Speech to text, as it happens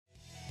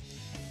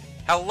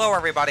Hello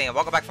everybody and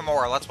welcome back for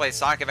more Let's Play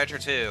Sonic Adventure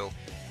 2.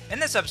 In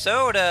this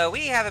episode,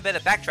 we have a bit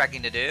of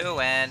backtracking to do,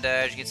 and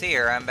as you can see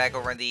here, I'm back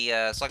over in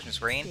the selection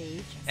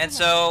screen. And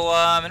so,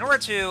 in order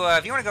to,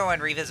 if you want to go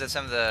and revisit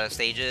some of the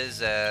stages,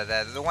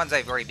 the ones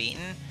I've already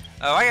beaten,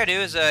 all you gotta do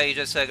is you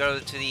just go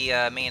to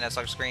the main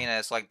selection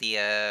screen, select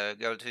the,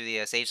 go to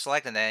the stage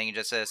select, and then you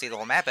can just see the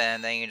little map,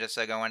 and then you can just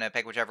go in and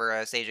pick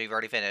whichever stage you've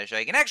already finished.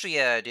 You can actually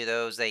do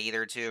those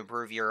either to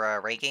improve your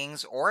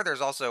rankings, or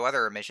there's also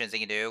other missions you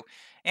can do.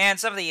 And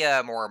some of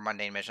the more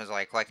mundane missions,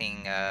 like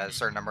collecting a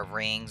certain number of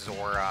rings,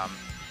 or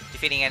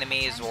defeating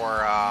enemies,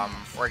 or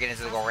getting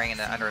to the goal ring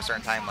under a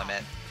certain time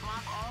limit.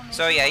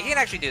 So yeah, you can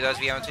actually do those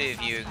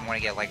if you want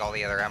to get like all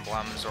the other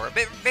emblems, or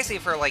basically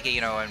for like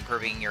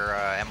improving your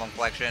emblem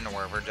collection,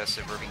 or for just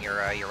improving your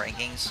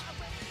rankings.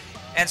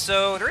 And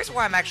so the reason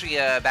why I'm actually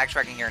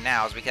backtracking here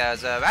now is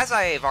because as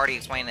I've already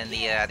explained in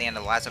the at the end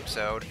of the last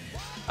episode,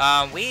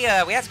 we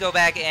have to go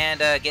back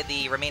and get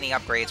the remaining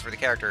upgrades for the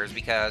characters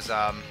because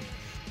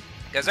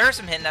there are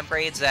some hidden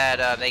upgrades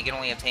that they can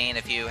only obtain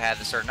if you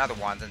have certain other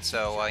ones, and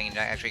so you can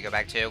actually go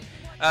back to.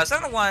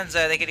 Some of the ones,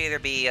 they could either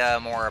be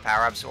more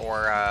power-ups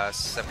or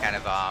some kind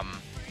of,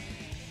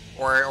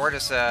 or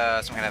just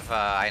some kind of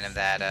item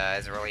that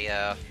isn't really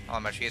all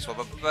that much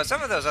useful. But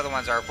some of those other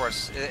ones are, of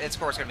course, it's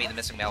of course going to be the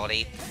missing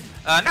melody.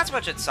 Not so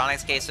much in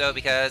Sonic's case, though,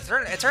 because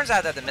it turns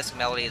out that the missing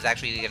melody is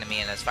actually going to be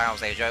in this final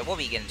stage. We'll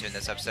be getting to in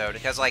this episode,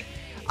 because, like,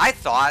 I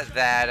thought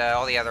that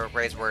all the other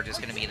upgrades were just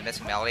going to be the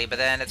missing melody, but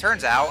then it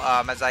turns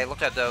out, as I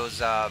looked at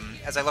those,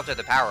 as I looked at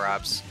the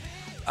power-ups,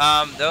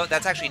 though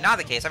that's actually not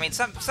the case. I mean,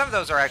 some of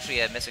those are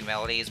actually missing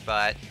melodies,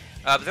 but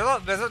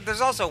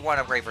there's also one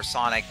upgrade for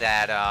Sonic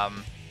that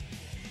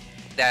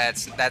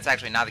that's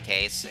actually not the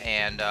case,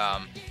 and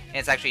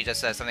it's actually just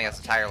something else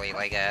entirely,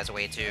 like as a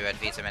way to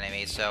defeat some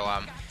enemies. So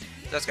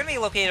it's going to be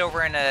located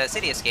over in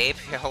City Escape,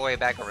 all the way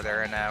back over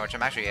there, and which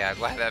I'm actually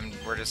glad that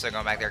we're just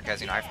going back there,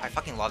 because, I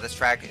fucking love this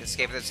track,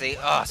 Escape of the City.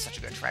 Oh, such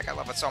a good track. I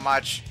love it so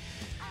much.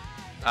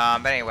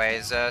 But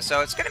anyways,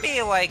 so it's going to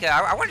be like,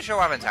 I want to show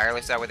off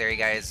entirely, so that way there you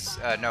guys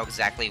know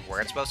exactly where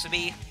it's supposed to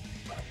be.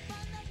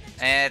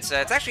 And it's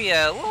actually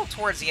a little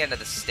towards the end of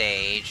the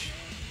stage.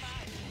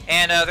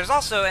 And there's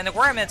also an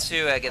requirement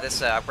to get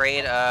this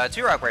upgrade,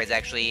 two upgrades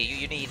actually.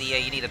 You need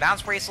the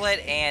bounce bracelet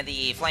and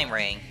the flame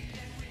ring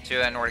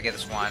in order to get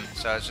this one.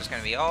 So it's just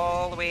going to be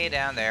all the way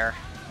down there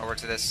over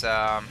to this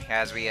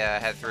as we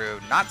head through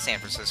not San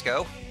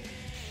Francisco.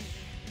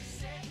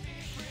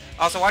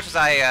 Also, watch as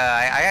I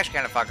actually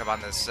kind of fucked up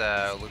on this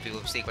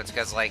loopy-loop sequence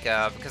because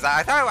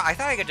I thought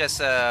I could just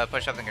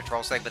push up the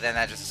control stick, but then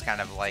that just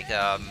kind of like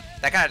that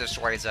kind of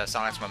destroys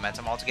Sonic's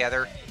momentum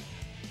altogether.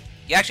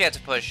 You actually have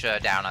to push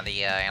down on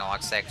the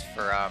analog stick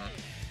for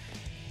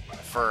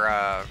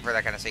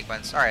that kind of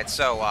sequence. All right,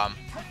 so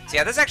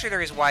yeah, this is actually the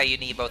reason why you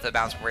need both the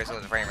bounce bracelet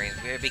and the frame ring,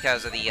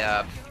 because of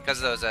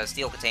those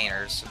steel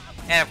containers,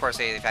 and of course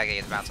the fact that you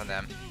get the bounce on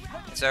them.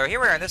 So here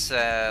we are in this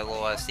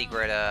little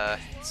secret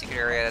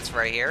area that's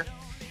right here,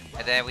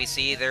 and then we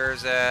see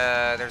there's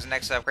a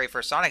next upgrade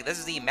for Sonic. This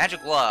is the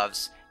Magic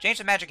Gloves. Change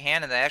the magic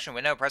hand in the action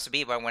window. Press the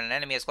B button when an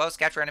enemy is close.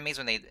 Capture enemies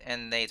when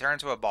they turn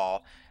into a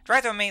ball.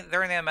 Try throwing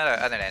them at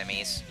other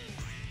enemies.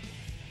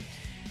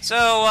 So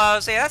yeah,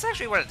 that's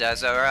actually what it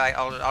does. So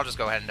I'll just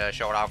go ahead and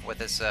show it off with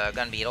this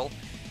gun beetle.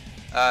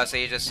 So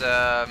you just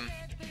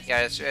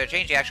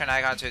change the action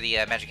icon to the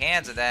magic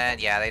hands, and then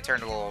yeah, they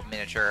turn to little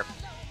miniature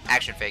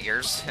action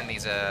figures in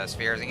these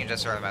spheres, and you can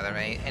just throw them at other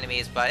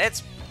enemies, but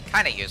it's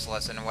kind of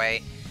useless in a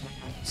way,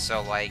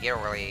 so like you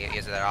don't really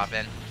use it that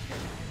often.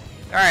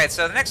 Alright,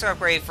 so the next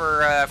upgrade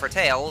for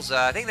Tails,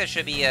 I think this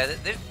should be oh,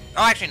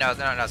 actually no, it's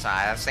not.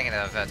 I was thinking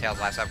of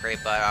Tails' last upgrade,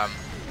 but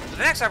the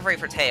next upgrade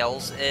for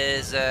Tails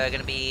is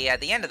gonna be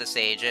at the end of the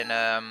stage in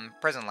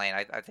Prison Lane.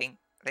 I think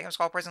it was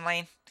called Prison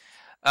Lane.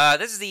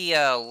 This is the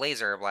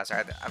laser blaster.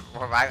 I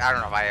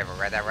don't know if I ever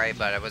read that right,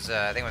 but it was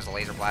I think it was a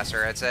laser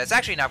blaster. It's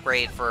actually an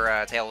upgrade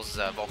for Tails'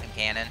 Vulcan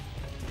Cannon.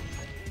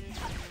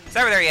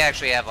 So over there you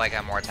actually have like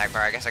a more attack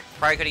power. I guess I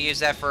probably could have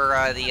used that for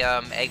the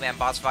Eggman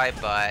boss fight,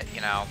 but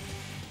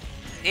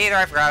either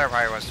I forgot or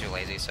probably was too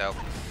lazy. So,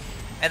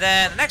 and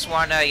then the next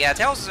one, yeah,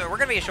 Tails. We're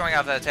gonna be showing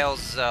off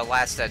Tails'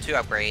 last two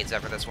upgrades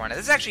for this one. This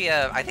is actually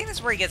I think this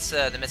is where he gets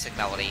the Mystic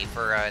Melody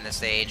for in this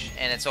stage,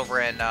 and it's over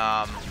in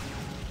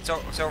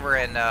It's over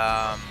in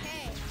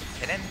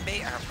Hidden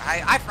Base.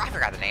 I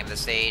forgot the name of the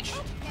stage.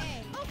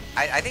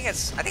 I think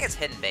it's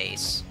Hidden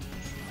Base.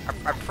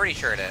 I'm pretty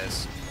sure it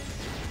is.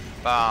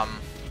 But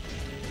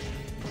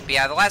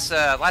yeah, the last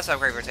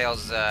upgrade for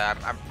Tails is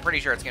I'm pretty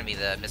sure it's gonna be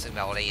the Mystic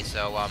Melody.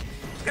 So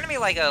it's gonna be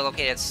like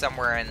located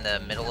somewhere in the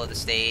middle of the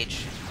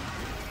stage.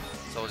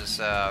 So we'll just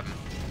so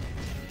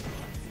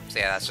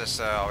yeah, that's just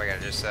all we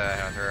gotta just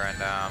head on through,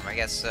 and I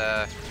guess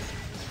not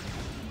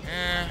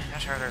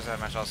sure if there's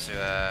much else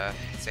to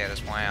say at this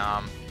point.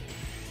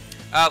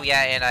 Oh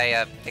yeah, and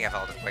I think I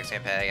fell into the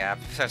quicksand pit. Yeah,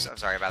 I'm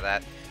sorry about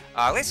that.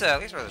 At least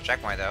for the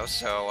checkpoint though.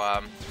 So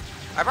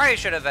I probably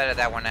should have edited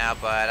that one out,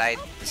 but I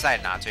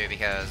decided not to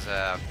because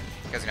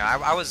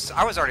I was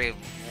already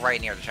right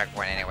near the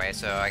checkpoint anyway.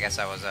 So I guess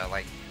I was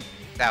like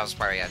that was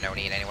probably no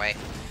need anyway.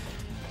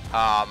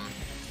 I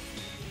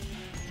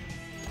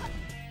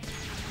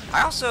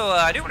also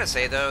I do want to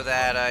say though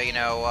that you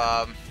know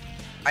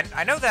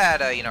I know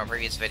that you know, in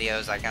previous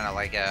videos I kind of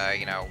like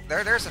you know,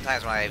 there's some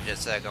times when I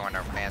just go on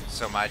a rant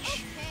so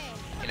much,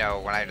 you know,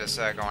 when I just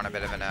go on a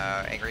bit of an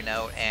angry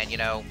note, and you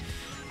know,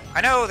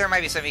 I know there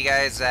might be some of you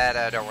guys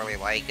that don't really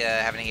like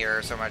having to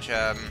hear so much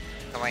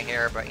coming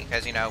here, but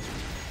because you know,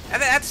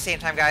 at the same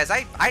time, guys,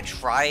 I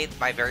tried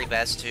my very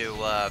best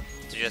to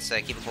just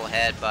keep a cool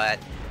head, but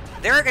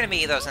there are going to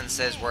be those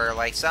instances where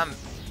like some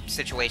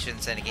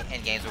situations in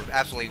games would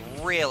absolutely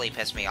really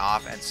piss me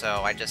off, and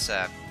so I just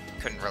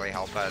couldn't really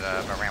help but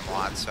ramble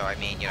on. So I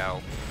mean, you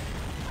know,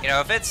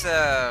 if it's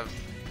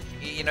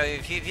you know,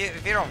 if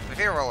you don't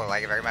really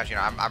like it very much, you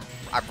know, I'm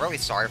really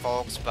sorry,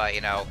 folks, but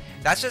you know,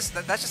 that's just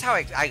how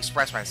I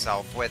express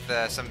myself with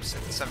some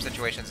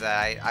situations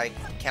that I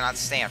cannot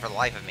stand for the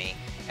life of me.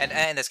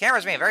 And this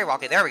camera's being very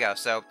wonky. There we go.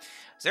 So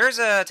there's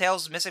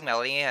Tails' Missing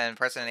Melody, and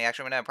pressing the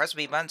action window, press the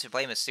B button to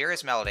play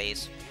mysterious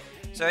melodies.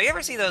 So you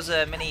ever see those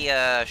mini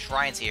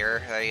shrines here?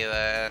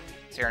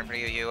 Here in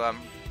front of you.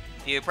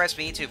 You press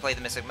B to play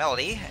the Mystic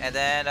Melody, and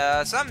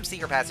then some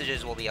secret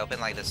passages will be open,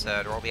 like this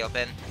door will be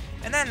open,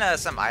 and then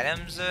some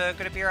items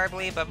could appear, I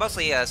believe, but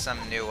mostly some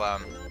new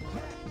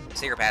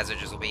secret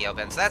passages will be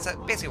open. So that's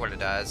basically what it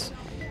does.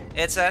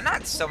 It's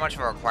not so much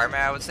of a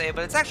requirement, I would say,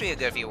 but it's actually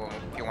good if you want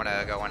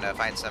to go and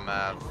find some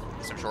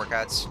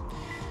shortcuts.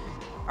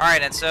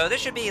 Alright, and so this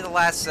should be the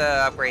last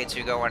upgrade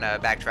to go and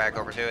backtrack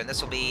over to, and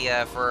this will be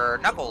for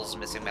Knuckles'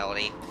 Missing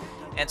Melody.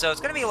 And so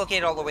it's going to be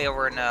located all the way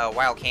over in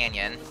Wild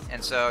Canyon,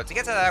 and so to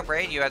get to that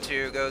upgrade, you have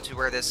to go to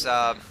where this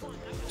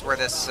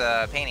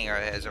painting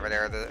is over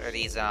there,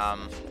 this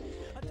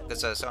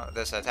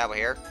tablet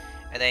here,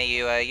 and then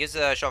you use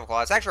the shovel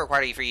claw. It's actually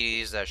required for you to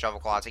use the shovel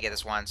claw to get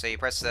this one, so you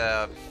press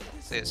the...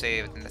 So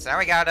now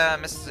we got I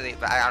don't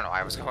know,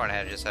 I was going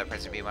ahead and just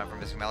pressing B1 for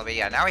Missing Melody.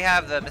 Yeah, now we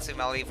have the Missing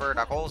Melody for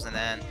Knuckles, and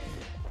then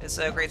this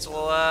creates a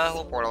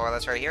little portal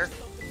that's right here.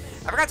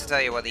 I forgot to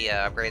tell you what the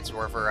upgrades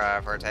were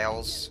for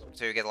Tails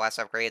to get the last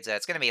upgrades.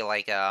 It's going to be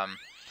like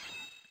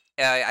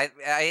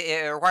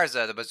it requires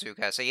the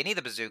bazooka, so you need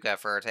the bazooka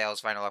for Tails'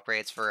 final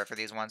upgrades for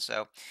these ones.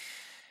 So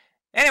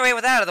anyway,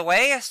 with that out of the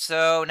way,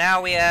 so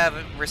now we have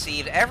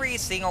received every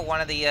single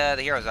one of the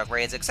heroes'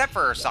 upgrades except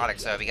for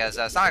Sonic's, though, because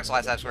Sonic's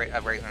last upgrade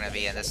is going to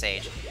be in this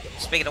stage.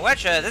 Speaking of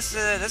which, this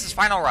is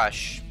Final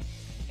Rush.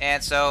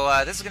 And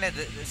so this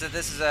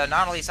is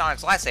not only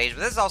Sonic's last stage,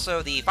 but this is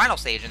also the final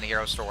stage in the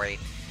hero story.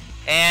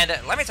 And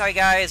let me tell you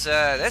guys,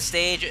 this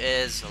stage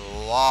is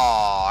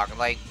long.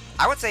 Like,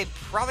 I would say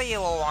probably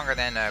a little longer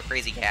than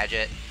Crazy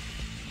Gadget.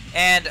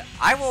 And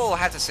I will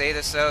have to say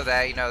this, though,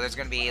 that, you know, there's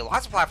going to be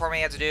lots of platforming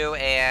you have to do,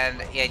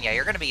 and yeah,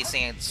 you're going to be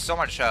seeing so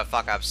much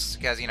fuck-ups,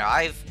 because, you know,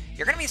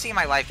 you're going to be seeing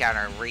my life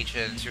counter reach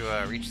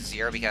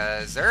 0,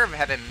 because there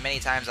have been many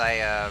times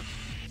that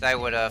I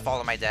would fall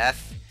to my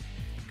death,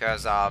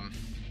 because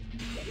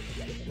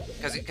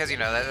you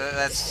know,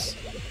 that's...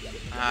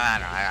 I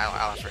don't know,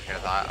 I lost my train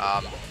of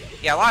thought.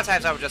 Yeah, a lot of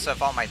times I would just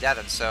fall to my death,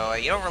 and so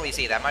you don't really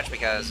see that much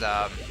because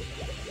I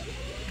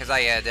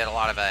did a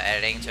lot of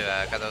editing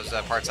to cut those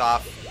parts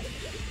off.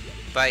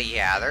 But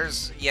yeah,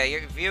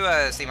 if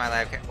you see my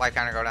life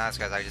counter go down, it's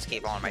because I just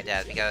keep falling to my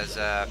death, because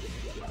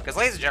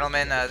ladies and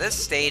gentlemen, this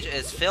stage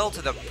is filled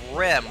to the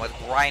brim with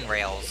grind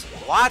rails.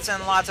 Lots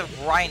and lots of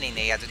grinding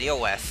that you have to deal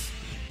with.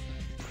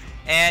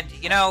 And,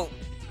 you know,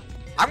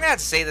 I'm gonna have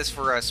to say this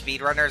for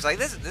speedrunners. Like,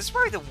 this is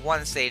probably the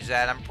one stage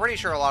that I'm pretty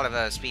sure a lot of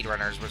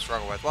speedrunners would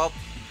struggle with. Well,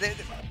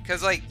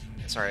 because like,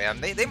 sorry,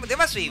 they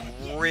must be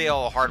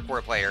real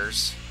hardcore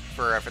players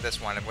for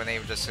this one when they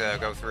just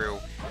go through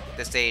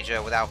this stage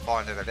without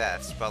falling to their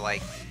deaths. But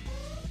like,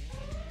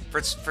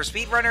 for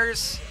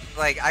speedrunners,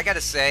 like, I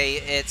gotta say,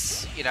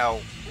 it's, you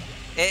know,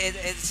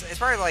 it's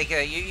probably like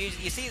you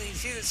see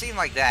the scene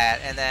like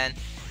that, and then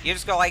you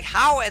just go like,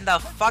 how in the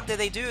fuck did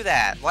they do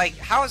that? Like,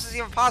 how is this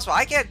even possible?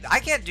 I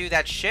can't do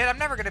that shit. I'm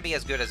never gonna be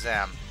as good as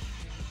them.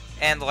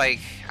 And like,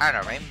 I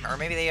don't know,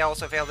 maybe they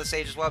also failed this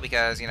stage as well,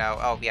 because, you know,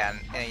 oh yeah,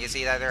 and you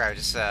see that there, I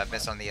just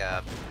missed on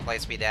the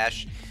light speed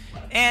dash.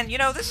 And, you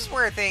know, this is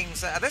where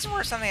things, this is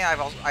where something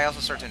I also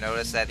start to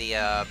notice that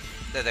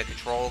the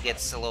control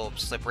gets a little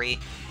slippery.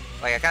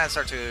 Like, I kind of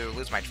start to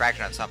lose my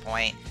traction at some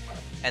point,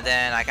 and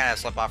then I kind of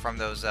slip off from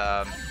those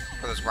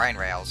grind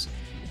rails.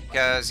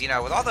 Because, you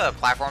know, with all the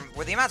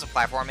the amounts of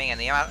platforming and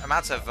the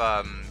amounts of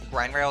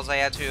grind rails I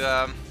had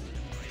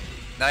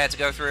to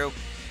go through,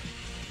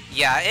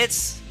 yeah,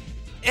 it's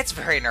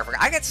very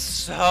nerve-wracking. I get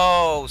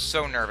so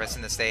nervous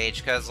in this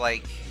stage, because,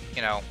 like,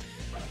 you know,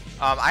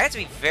 I have to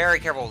be very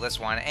careful with this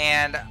one,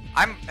 and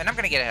I'm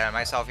gonna get ahead of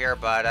myself here,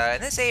 but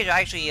in this stage,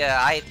 I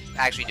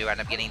actually do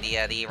end up getting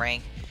the E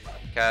rank.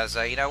 Because,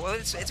 you know,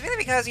 it's mainly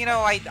because, you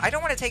know, I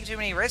don't want to take too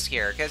many risks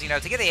here. Because, you know,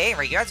 to get the A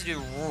rank, you have to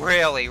do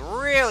really,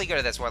 really good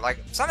at this one.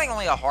 Like, something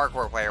only a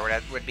hardcore player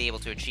would be able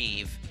to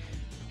achieve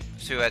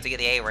to get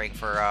the A rank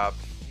for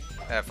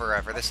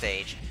this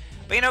stage.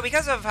 But, you know,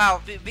 because of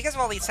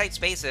all these tight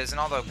spaces and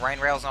all the grind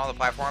rails and all the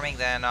platforming,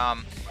 then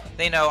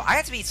you know, I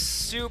have to be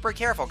super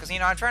careful because, you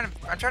know, I'm trying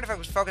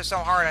to focus so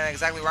hard on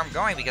exactly where I'm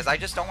going because I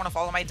just don't want to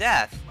fall to my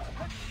death.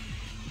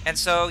 And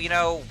so, you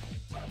know,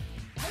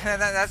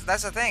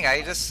 that's the thing.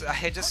 I just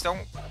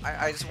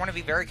want to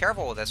be very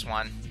careful with this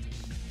one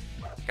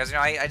because, you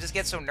know, I just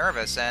get so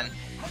nervous. And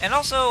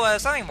also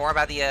something more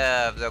about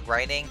the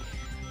grinding,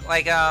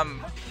 like I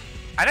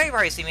know you've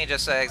already seen me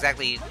just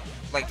exactly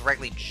like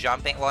directly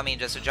jumping. Well, I mean,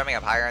 just jumping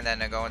up higher and then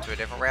go into a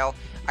different rail.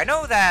 I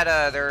know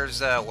that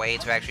there's a way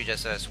to actually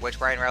just switch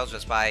grind rails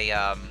just by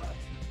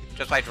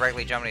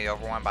directly jumping to the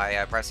over one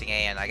by pressing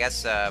A and I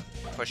guess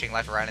pushing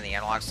left or right in the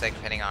analog stick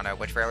depending on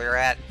which rail you're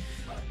at.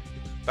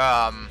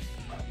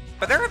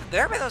 But there have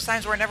been those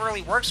times where it never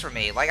really works for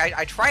me. Like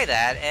I try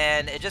that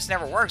and it just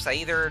never works.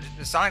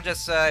 Sonic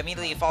just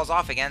immediately falls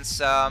off against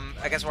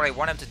what I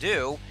want him to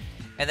do,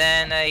 and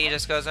then he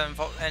just goes and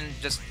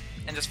just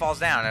falls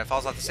down and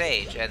falls off the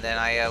stage, and then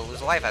I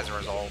lose a life as a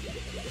result.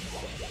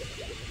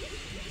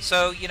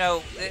 So, you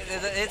know,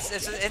 it's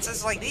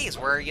just like these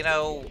where, you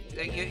know,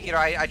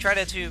 I try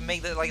to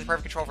make the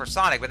perfect control for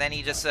Sonic, but then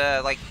he just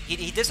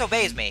he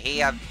disobeys me.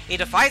 He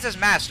defies his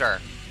master.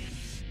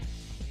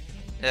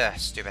 Ugh,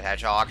 stupid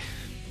hedgehog.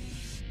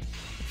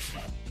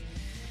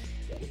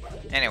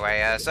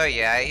 Anyway, so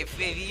yeah, if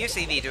you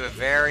see me do it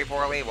very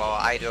poorly, well,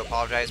 I do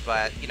apologize,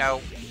 but you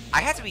know, I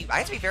have to be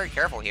very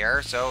careful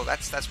here, so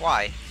that's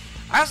why.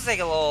 I also take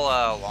a little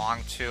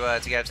long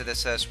to get up to this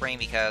spring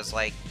because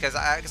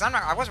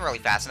I wasn't really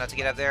fast enough to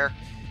get up there,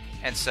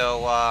 and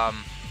so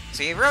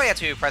you really have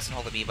to press and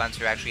hold the B button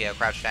to actually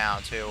crouch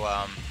down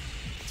to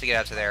get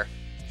up to there.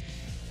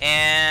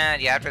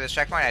 And yeah, after this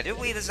checkpoint, I do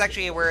believe this is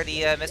actually where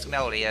the Mystic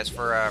Melody is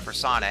for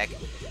Sonic.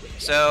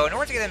 So in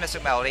order to get the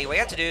Mystic Melody, what you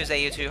have to do is that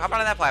you hop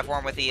onto that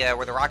platform with the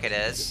where the rocket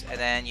is, and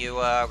then you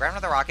grab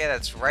another rocket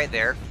that's right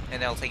there,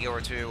 and it'll take you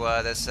over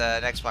to this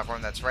next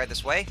platform that's right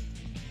this way.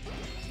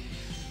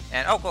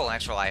 And oh, cool, an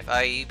extra life.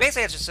 You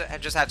basically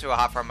just have to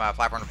hop from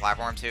platform to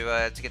platform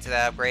to get to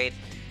that upgrade.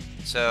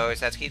 So you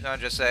just have to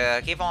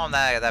keep following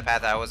that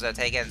path that I was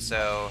taking.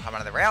 So hop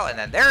onto the rail, and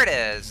then there it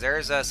is.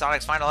 There's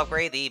Sonic's final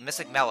upgrade, the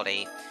Mystic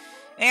Melody.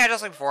 And yeah,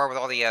 just like before with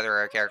all the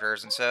other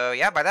characters. And so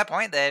yeah, by that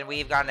point, then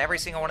we've gotten every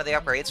single one of the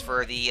upgrades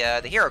for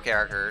the hero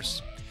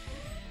characters.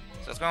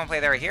 So let's go and play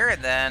there here,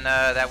 and then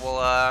that will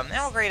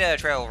upgrade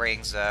Trail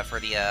Rings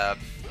for the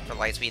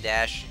Lightspeed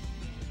Dash.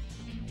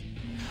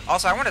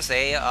 Also, I want to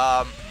say,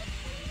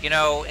 you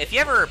know, if you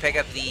ever pick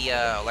up the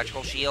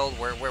electrical shield,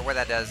 where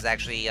that does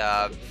actually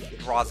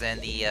draws in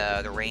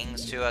the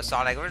rings to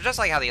Sonic, just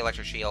like how the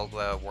electric shield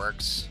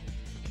works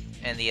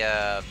in the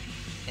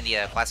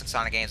classic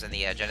Sonic games in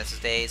the Genesis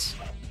days.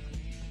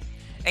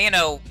 And you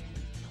know,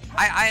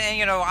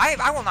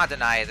 I will not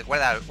deny that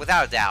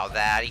without a doubt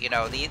that, you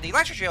know, the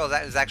electric shield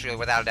is actually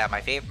without a doubt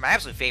my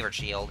absolute favorite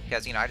shield,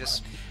 because, you know, I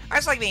just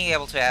like being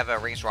able to have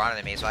rings drawn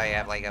into me, so I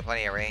have like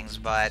plenty of rings.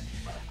 But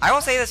I will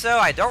say this though,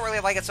 I don't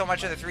really like it so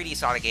much in the 3D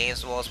Sonic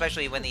games, well,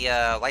 especially when the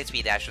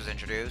Lightspeed Dash was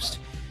introduced,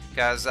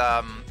 because you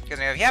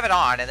know, if you have it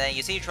on and then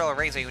you see your Trail of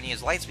Rings that you can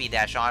use Lightspeed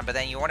Dash on, but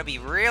then you want to be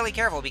really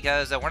careful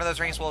because one of those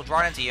rings will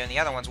draw into you and the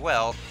other ones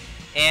will,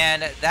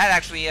 and that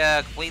actually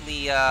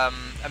completely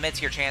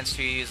omits your chance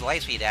to use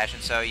Lightspeed Dash,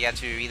 and so you have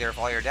to either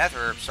fall your death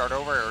or start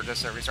over or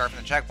just restart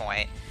from the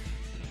checkpoint.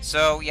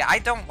 So yeah, I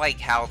don't like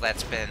how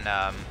that's been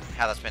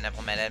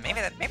implemented.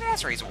 Maybe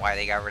that's the reason why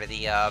they got rid of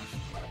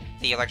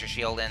the electric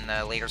shield in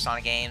the later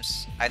Sonic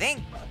games. I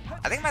think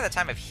by the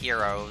time of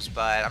Heroes,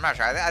 but I'm not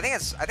sure. I think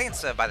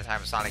it's by the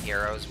time of Sonic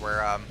Heroes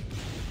where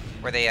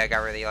they got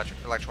rid of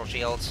the electrical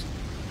shields.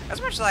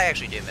 As much as I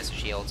actually do miss the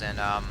shields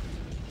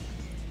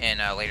in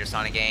later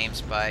Sonic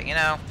games, but you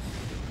know,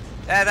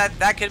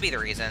 that could be the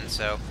reason.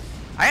 So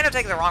I ended up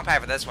taking the wrong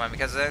path for this one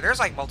because there's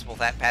like multiple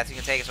paths you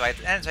can take. So I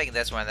ended up taking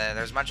this one. And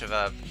there's a bunch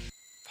of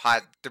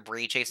hot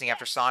debris chasing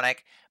after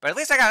Sonic, but at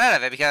least I got out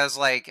of it because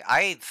like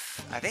I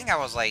think I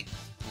was like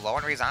low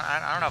on rings.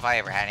 I don't know if I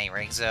ever had any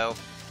rings though,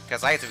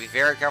 because I have to be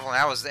very careful.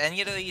 And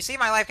you know, you see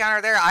my life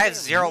counter there. I have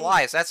 0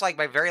 lives. That's like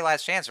my very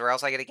last chance, or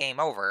else I get a game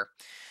over.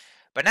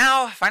 But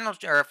now final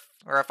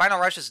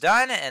rush is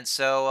done, and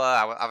so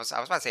I was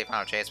about to say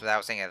final chase, but I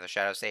was thinking of the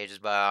shadow stages.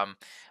 But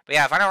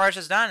yeah, final rush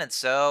is done, and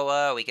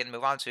so we can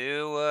move on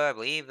to I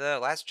believe the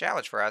last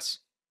challenge for us.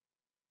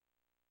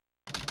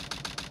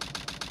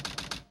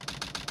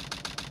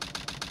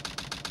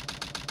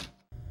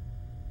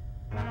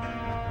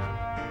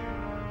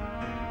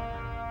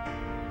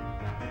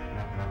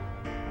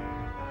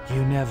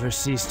 You never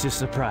cease to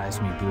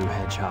surprise me, Blue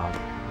Hedgehog.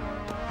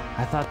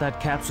 I thought that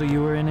capsule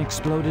you were in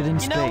exploded in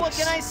space. You know, what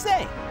can I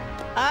say?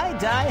 I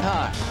die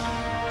hard.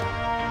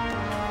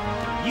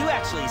 You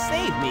actually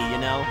saved me,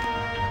 you know.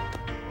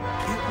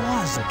 It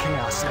was a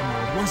Chaos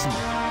Emerald, wasn't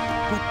it?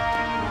 But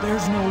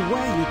there's no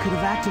way you could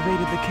have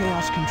activated the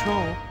Chaos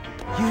Control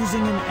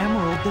using an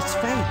emerald that's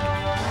fake.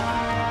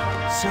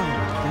 So,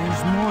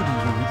 there's more to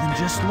you than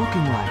just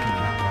looking like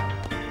me.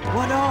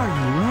 What are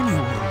you,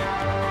 anyway?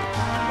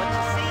 What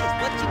you see is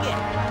what you get.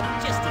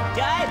 Just a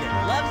guy that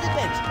loves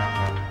adventure.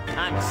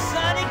 I'm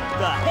Sonic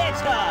the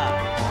Hedgehog!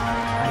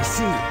 I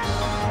see.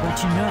 But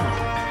you know,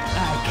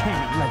 I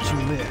can't let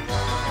you live.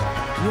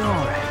 Your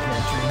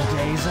adventuring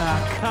days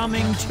are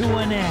coming to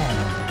an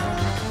end.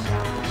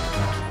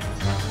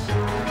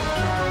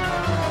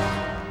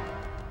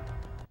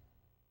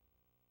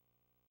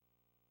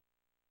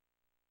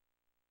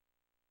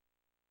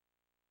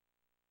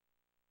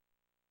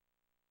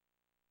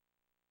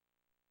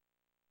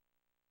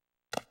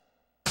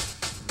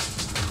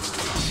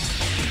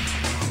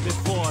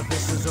 Before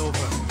this is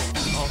over,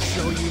 I'll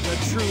show you the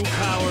true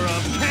power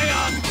of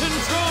Chaos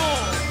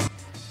Control!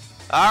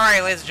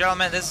 Alright, ladies and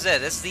gentlemen, this is it.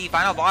 This is the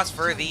final boss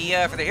for the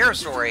hero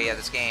story of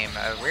this game.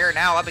 We're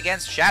now up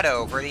against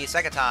Shadow for the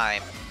second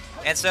time.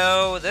 And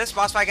so, this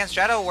boss fight against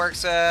Shadow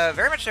works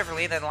very much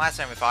differently than the last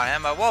time we fought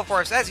him. Well, of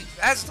course,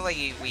 as like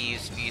we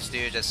used to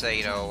do, just,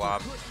 you know,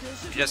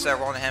 just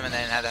roll into him and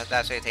then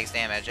that's how he takes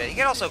damage. You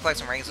can also collect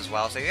some rings as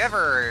well, so if you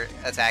ever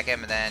attack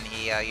him and then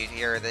you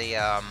hear the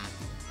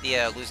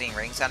losing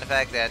ring sound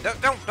effect, then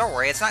don't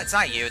worry, it's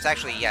not you, it's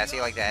actually, yeah,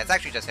 see, like that, it's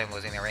actually just him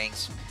losing the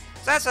rings.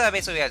 So that's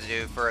basically what you have to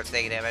do for to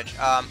take damage.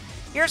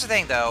 Here's the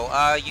thing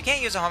though, you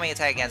can't use a homing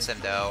attack against him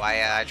though.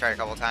 I tried a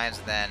couple times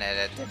and then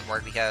it didn't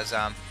work because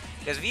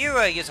if you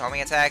use a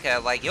homing attack,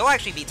 like you'll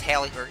actually be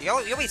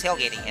you'll be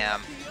tailgating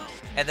him,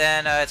 and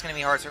then it's gonna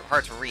be hard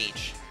to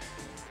reach,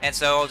 and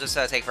so it'll just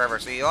take forever.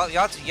 So you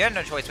have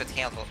no choice but to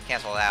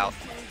cancel it out.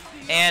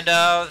 And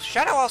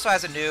Shadow also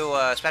has a new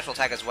special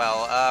attack as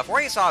well. For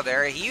what you saw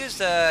there, he uses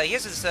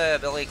this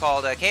ability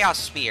called Chaos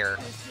Spear.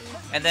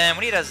 And then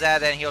when he does that,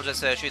 then he'll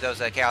just shoot those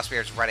Chaos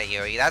Spears right at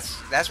you.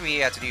 That's where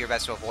you have to do your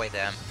best to avoid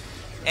them.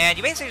 And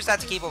you basically just have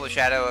to keep up with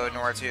Shadow in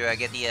order to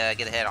get a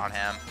hit on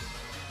him.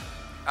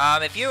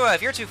 If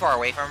you're too far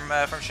away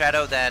from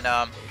Shadow, then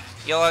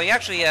he'll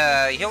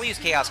use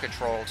Chaos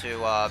Control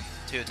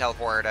to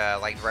teleport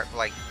like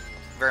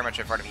very much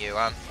in front of you.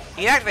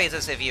 He activates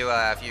this if you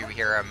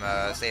hear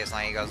him say his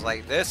line. He goes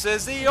like, "This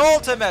is the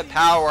ultimate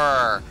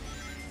power,"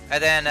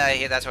 and then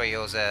that's why he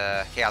uses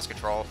Chaos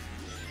Control.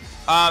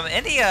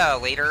 In the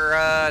later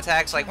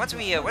attacks, like once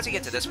we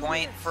get to this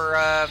point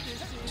for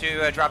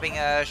dropping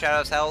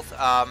Shadow's health,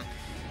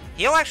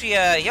 he'll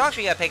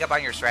actually pick up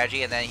on your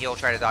strategy and then he'll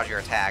try to dodge your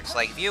attacks.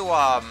 Like if you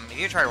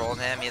try to roll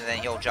him, and then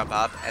he'll jump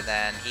up and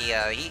then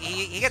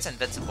he gets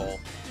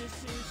invincible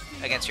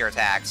against your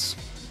attacks.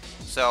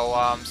 So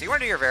so you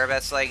want to do your very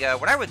best. Like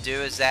what I would do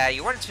is that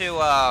you want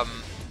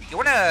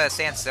to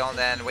stand still and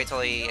then wait till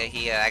he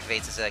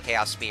activates his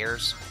Chaos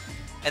Spears,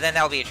 and then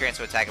that'll be a chance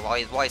to attack him while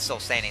he's still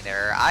standing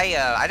there.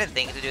 I didn't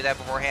think to do that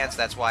beforehand, so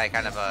that's why it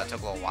kind of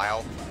took a little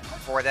while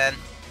before then.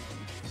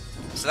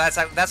 So that's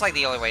like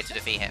the only way to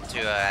defeat him, to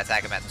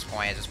attack him at this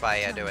point, just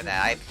by doing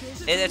that.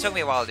 It took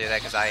me a while to do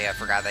that because I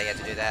forgot that you had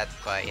to do that,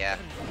 but yeah.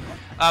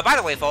 By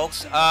the way,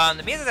 folks,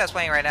 the music that's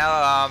playing right now,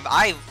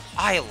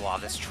 I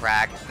love this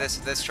track.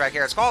 This track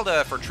here. It's called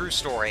For True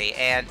Story,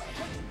 and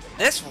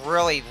this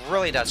really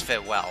does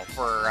fit well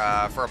for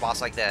a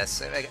boss like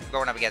this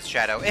going up against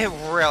Shadow. It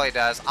really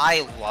does.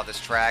 I love this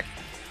track.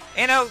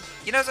 You know,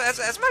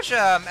 as much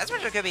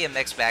as it could be a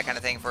mixed bag kind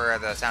of thing for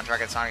the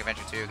soundtrack of Sonic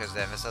Adventure 2 because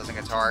the emphasis on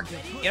guitar.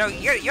 You know,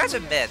 you have to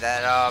admit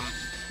that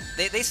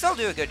they still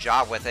do a good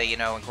job with it. You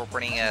know,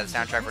 incorporating a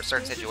soundtrack for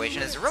certain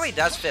situations. It really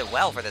does fit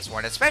well for this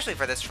one, especially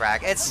for this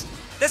track. This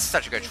is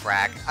such a good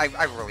track.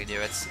 I really do.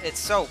 It's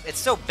so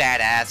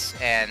badass,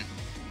 and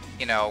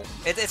you know,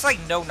 it's like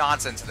no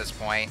nonsense at this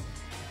point.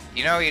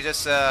 You know, you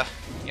just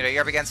you know,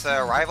 you're up against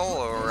a rival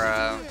or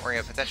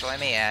a potential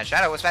enemy, and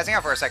Shadow was passing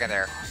out for a second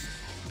there.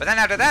 But then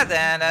after that,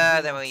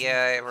 then we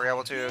were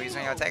able to use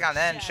a take on.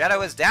 Then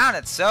Shadow is down,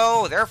 and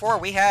so therefore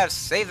we have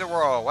saved the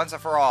world once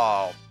and for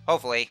all.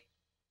 Hopefully.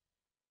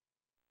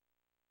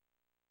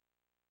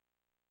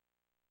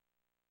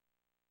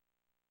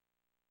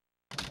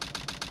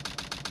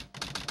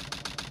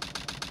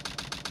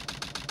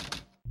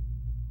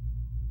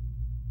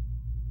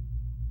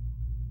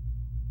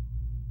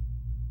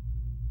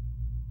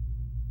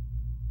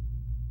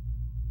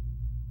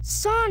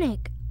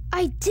 Sonic,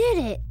 I did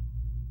it!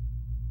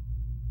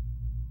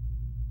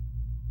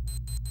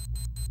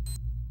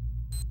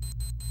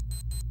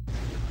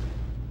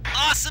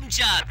 Awesome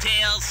job,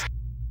 Tails!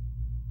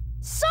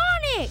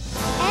 Sonic!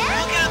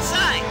 Look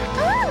outside!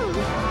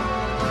 Ooh!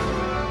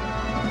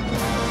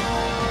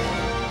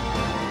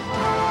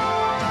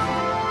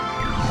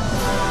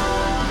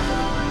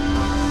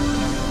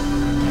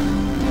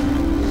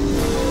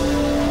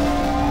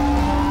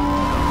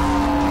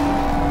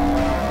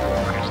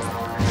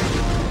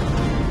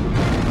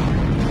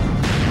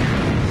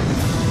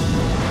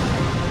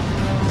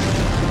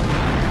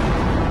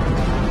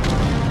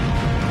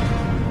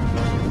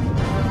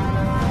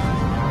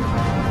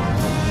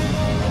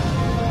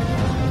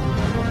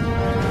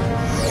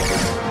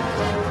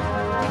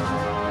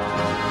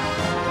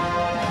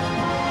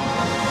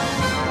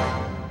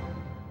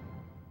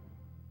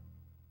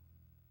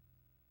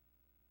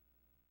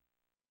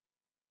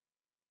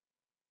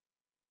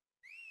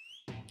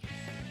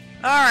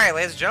 Alright,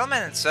 ladies and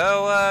gentlemen,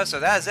 so so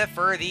that is it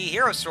for the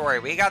hero story.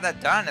 We got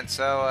that done, and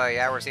so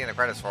yeah, we're seeing the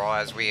credits roll,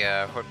 as we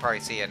would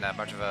probably see in a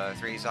bunch of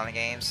 3D Sonic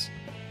games.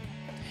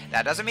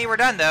 That doesn't mean we're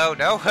done, though.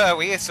 No,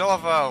 we still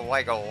have,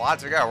 like, a lot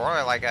to go. We're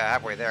only, like,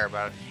 halfway there,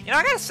 but, you know,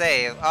 I gotta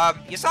say,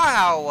 you saw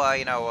how,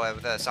 you know,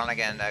 with Sonic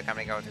and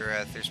company going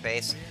through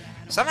space,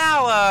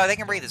 somehow, they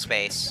can breathe in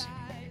space.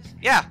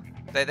 Yeah,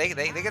 they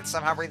can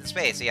somehow breathe in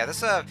space. Yeah,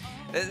 this,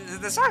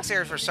 the Sonic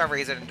series, for some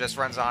reason, just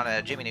runs on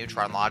a Jimmy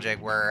Neutron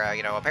logic, where,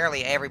 you know,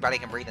 apparently everybody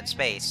can breathe in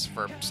space,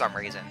 for some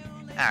reason.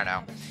 I don't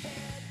know.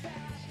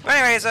 But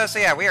anyways, so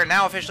yeah, we are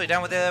now officially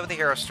done with the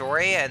hero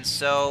story, and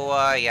so,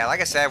 yeah, like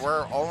I said,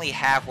 we're only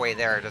halfway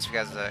there, just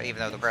because, even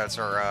though the credits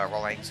are,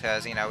 rolling,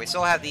 because, you know, we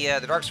still have the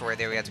dark story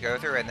that we have to go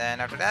through, and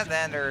then after that,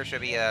 then there should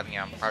be, you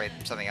know, probably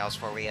something else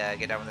before we,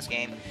 get done with this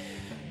game.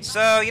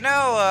 So, you know,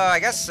 I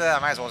guess, I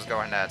might as well just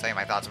go and, tell you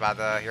my thoughts about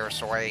the hero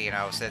story, you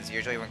know, since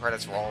usually when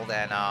credits roll,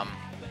 then, I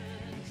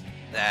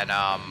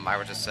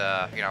would just,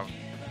 you know,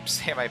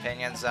 say my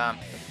opinions.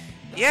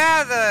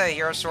 Yeah, the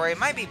hero story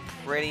might be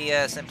pretty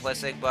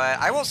simplistic, but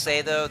I will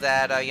say, though,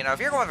 that, you know, if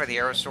you're going for the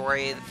hero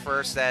story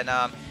first, then,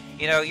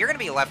 you know, you're going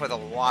to be left with a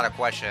lot of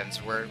questions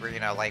where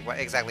you know, like,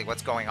 exactly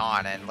what's going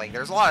on, and, like,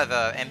 there's a lot of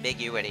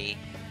ambiguity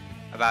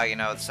about, you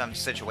know, some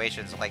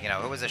situations, like, you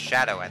know, who was a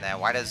Shadow, and then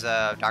why does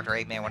Dr.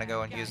 Eggman want to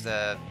go and use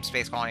the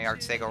space colony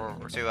arc to take over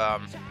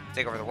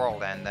the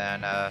world, and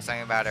then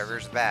something about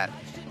Rouge the Bat.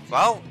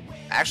 Well,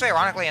 actually,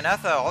 ironically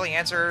enough, all the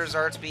answers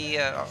are to be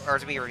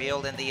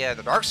revealed in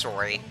the dark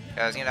story,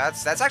 because, you know,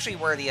 that's actually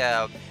where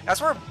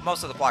that's where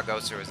most of the plot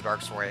goes through, is the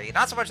dark story.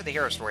 Not so much of the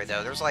hero story,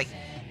 though. There's, like,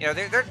 you know,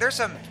 there's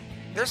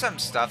some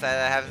stuff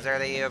that happens there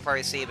that you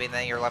probably see, but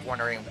then you're left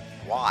wondering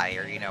why,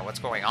 or, you know, what's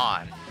going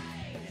on.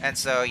 And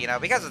so, you know,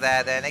 because of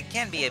that, then it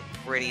can be a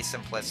pretty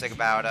simplistic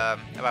about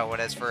what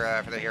it is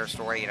for the hero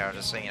story. You know,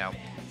 just so, you know,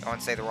 go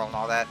and save the world and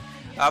all that.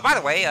 By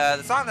the way,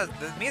 the song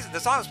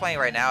that's playing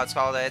right now, it's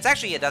called. It's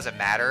actually It Doesn't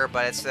Matter,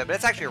 but it's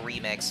actually a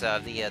remix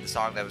of the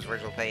song that was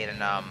originally played in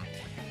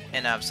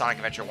Sonic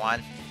Adventure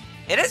 1.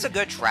 It is a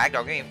good track.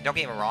 Don't get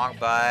me wrong,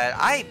 but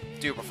I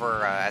do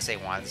prefer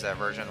SA1's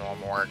version a little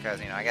more,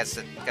 because, you know, I guess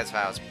because of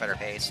how it's better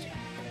paced.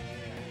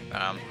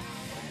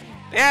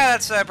 Yeah,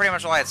 that's pretty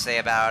much all I had to say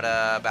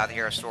about the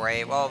hero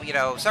story. Well, you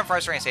know, some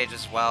frustrating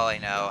stages as well. You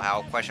know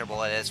how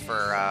questionable it is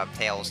for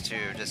Tails to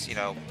just, you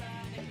know,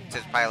 to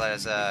pilot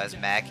as a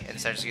mech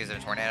instead of just using a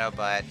tornado.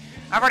 But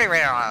I'm already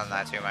rating on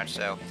that too much.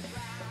 So,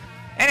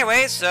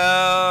 anyway,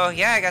 so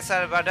yeah, I guess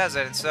that about does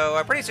it. And so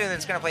pretty soon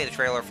it's gonna play the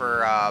trailer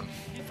for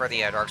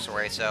the dark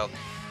story. So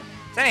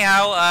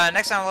anyhow,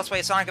 next time on Let's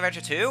Play Sonic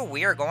Adventure 2,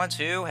 we are going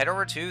to head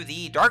over to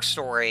the dark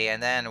story,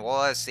 and then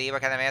we'll see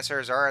what kind of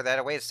answers are that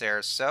awaits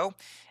there. So.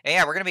 And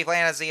yeah, we're going to be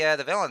playing as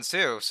the villains,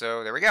 too,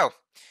 so there we go.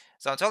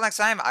 So until next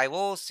time, I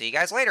will see you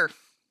guys later.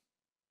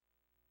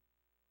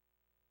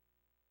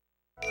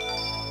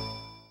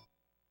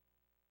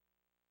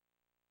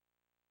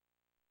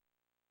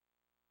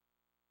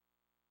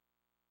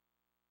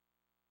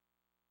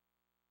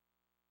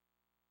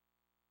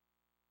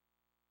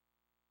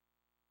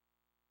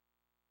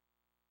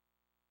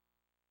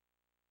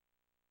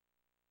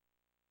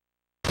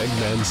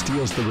 Eggman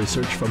steals the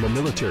research from a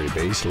military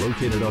base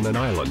located on an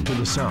island to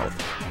the south.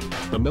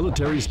 The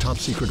military's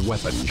top-secret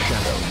weapon,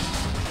 Shadow,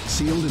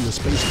 sealed in the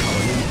space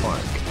colony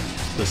Ark,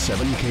 the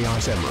 7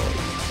 Chaos Emerald.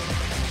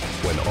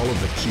 When all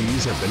of the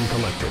keys have been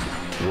collected,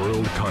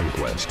 world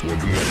conquest will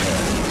be at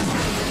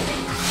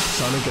hand.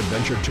 Sonic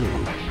Adventure 2,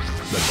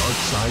 The Dark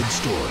Side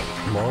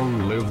Story.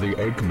 Long live the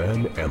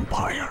Eggman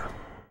Empire.